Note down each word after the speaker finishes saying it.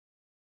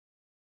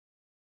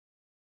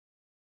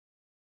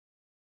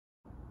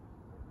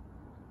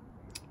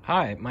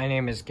Hi, my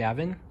name is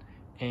Gavin,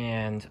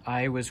 and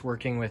I was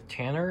working with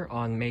Tanner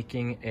on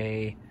making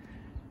a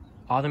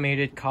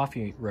automated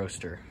coffee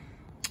roaster.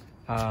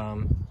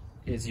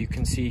 As you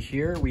can see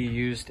here, we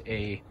used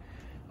a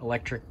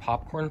electric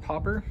popcorn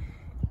popper.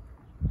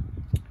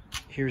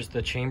 Here's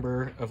the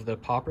chamber of the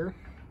popper.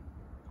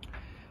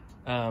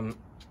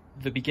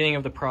 The beginning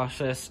of the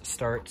process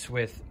starts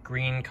with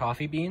green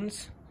coffee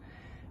beans.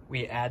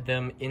 We add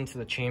them into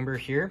the chamber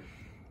here.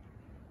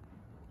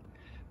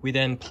 We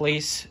then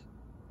place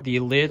the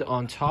lid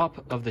on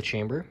top of the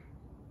chamber.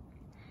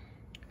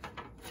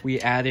 We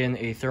add in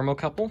a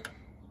thermocouple,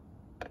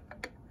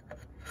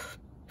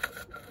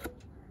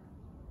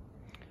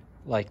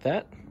 like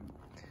that.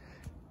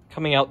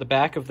 Coming out the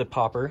back of the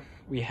popper,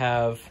 we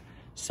have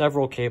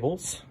several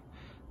cables.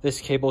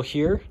 This cable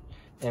here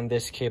and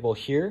this cable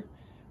here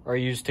are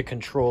used to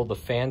control the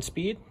fan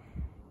speed,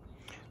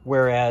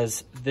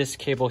 whereas this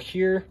cable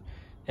here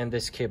and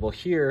this cable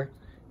here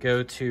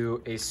go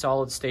to a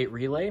solid state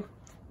relay,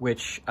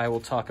 which I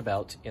will talk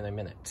about in a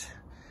minute.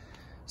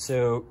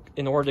 So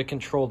in order to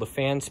control the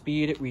fan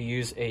speed, we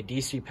use a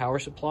DC power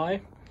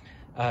supply.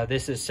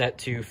 This is set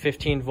to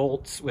 15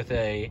 volts with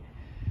a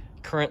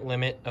current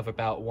limit of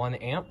about 1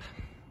 amp.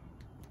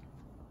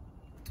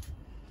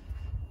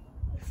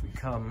 If we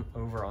come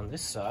over on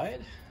this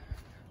side,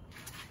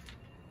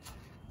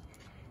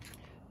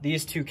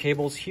 these two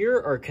cables here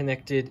are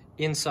connected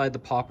inside the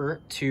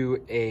popper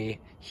to a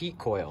heat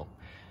coil.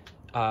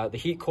 The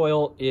heat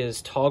coil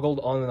is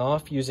toggled on and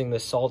off using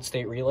this solid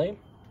state relay.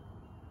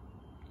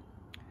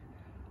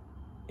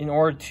 In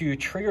order to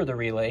trigger the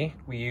relay,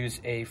 we use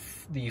the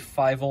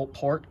 5-volt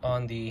port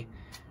on the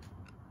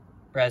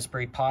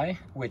Raspberry Pi,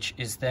 which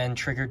is then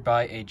triggered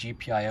by a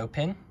GPIO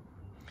pin.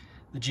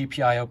 The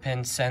GPIO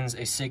pin sends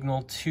a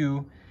signal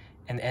to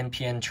an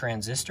NPN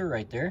transistor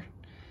right there,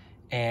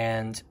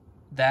 and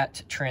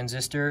that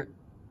transistor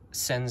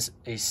sends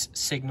a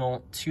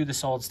signal to the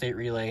solid state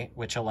relay,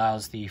 which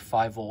allows the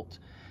 5-volt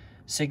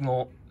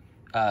signal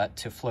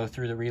to flow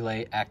through the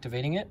relay,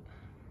 activating it.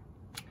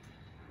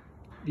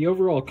 The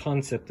overall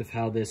concept of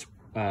how this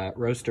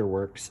roaster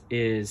works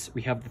is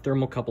we have the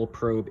thermocouple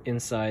probe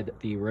inside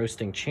the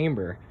roasting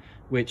chamber,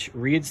 which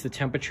reads the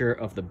temperature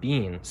of the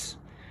beans.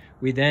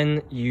 We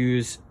then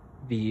use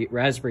the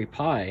Raspberry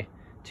Pi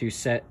to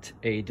set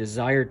a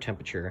desired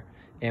temperature,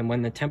 and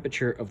when the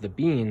temperature of the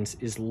beans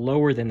is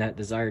lower than that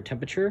desired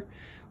temperature,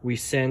 we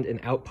send an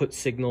output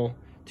signal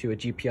to a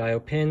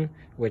GPIO pin,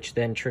 which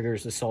then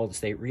triggers the solid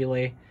state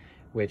relay,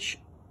 which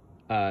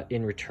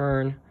in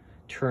return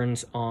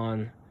turns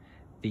on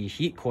the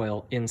heat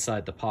coil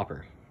inside the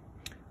popper.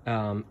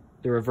 The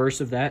reverse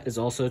of that is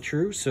also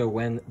true. So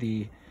when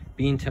the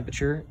bean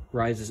temperature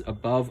rises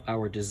above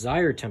our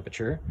desired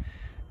temperature,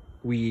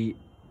 we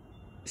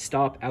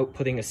stop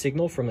outputting a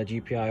signal from the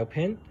GPIO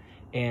pin,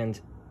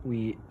 and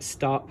we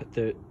stop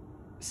the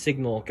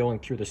signal going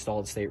through the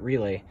solid state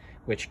relay,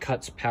 which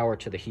cuts power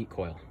to the heat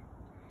coil.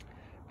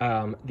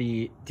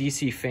 The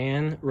DC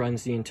fan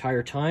runs the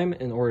entire time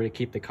in order to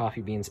keep the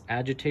coffee beans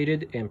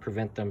agitated and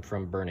prevent them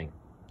from burning.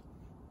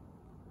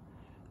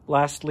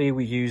 Lastly,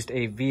 we used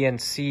a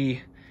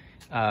VNC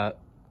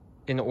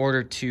in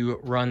order to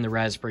run the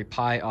Raspberry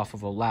Pi off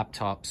of a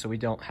laptop, so we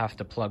don't have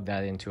to plug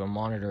that into a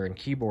monitor and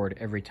keyboard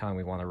every time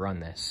we want to run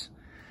this.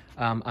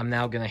 I'm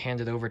now going to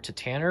hand it over to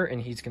Tanner,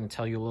 and he's going to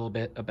tell you a little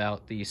bit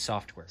about the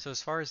software. So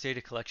as far as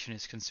data collection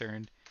is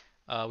concerned,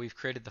 we've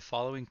created the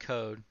following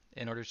code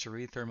in order to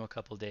read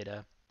thermocouple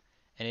data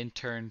and in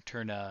turn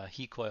turn a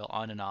heat coil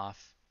on and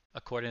off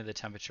according to the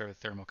temperature of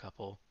the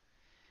thermocouple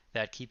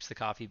that keeps the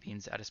coffee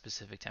beans at a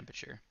specific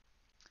temperature.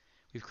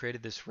 We've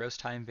created this roast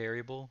time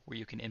variable where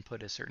you can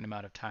input a certain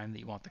amount of time that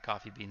you want the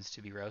coffee beans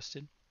to be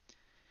roasted.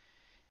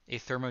 A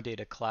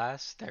thermodata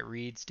class that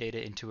reads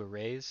data into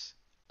arrays,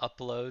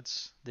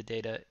 uploads the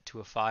data to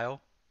a file,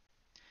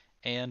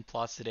 and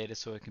plots the data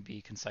so it can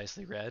be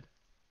concisely read.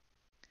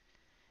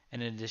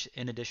 And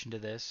in addition to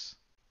this,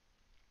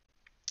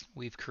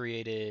 we've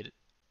created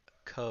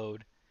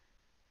code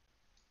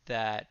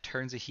that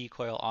turns a heat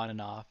coil on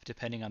and off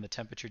depending on the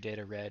temperature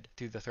data read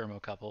through the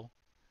thermocouple.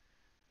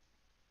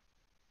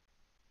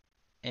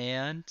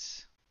 And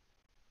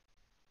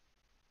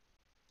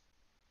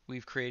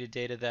we've created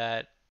data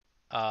that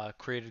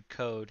created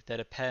code that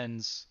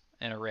appends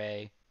an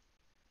array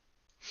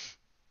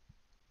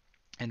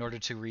in order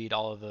to read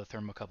all of the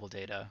thermocouple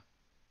data.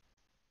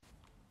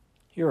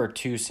 Here are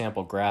two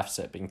sample graphs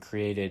that have been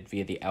created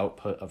via the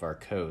output of our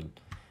code.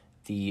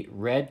 The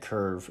red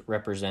curve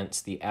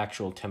represents the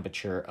actual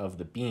temperature of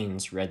the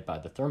beans read by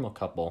the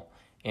thermocouple,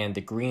 and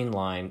the green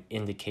line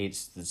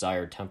indicates the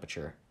desired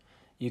temperature.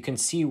 You can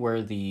see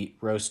where the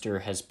roaster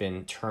has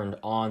been turned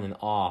on and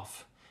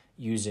off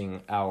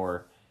using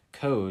our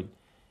code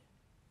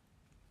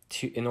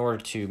in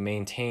order to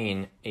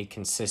maintain a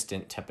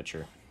consistent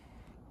temperature.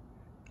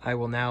 I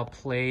will now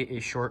play a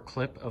short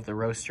clip of the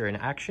roaster in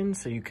action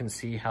so you can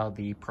see how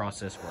the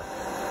process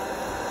works.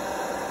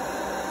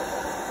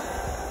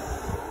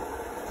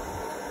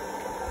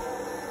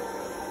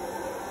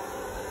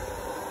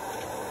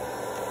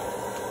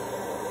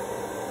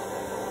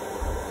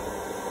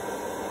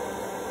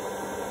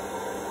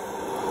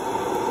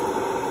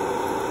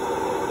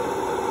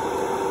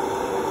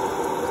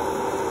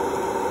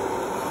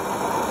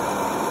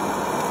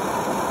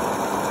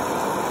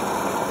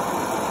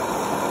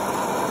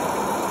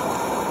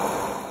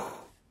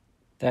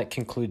 That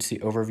concludes the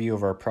overview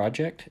of our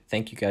project.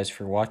 Thank you guys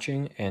for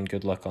watching, and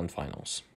good luck on finals.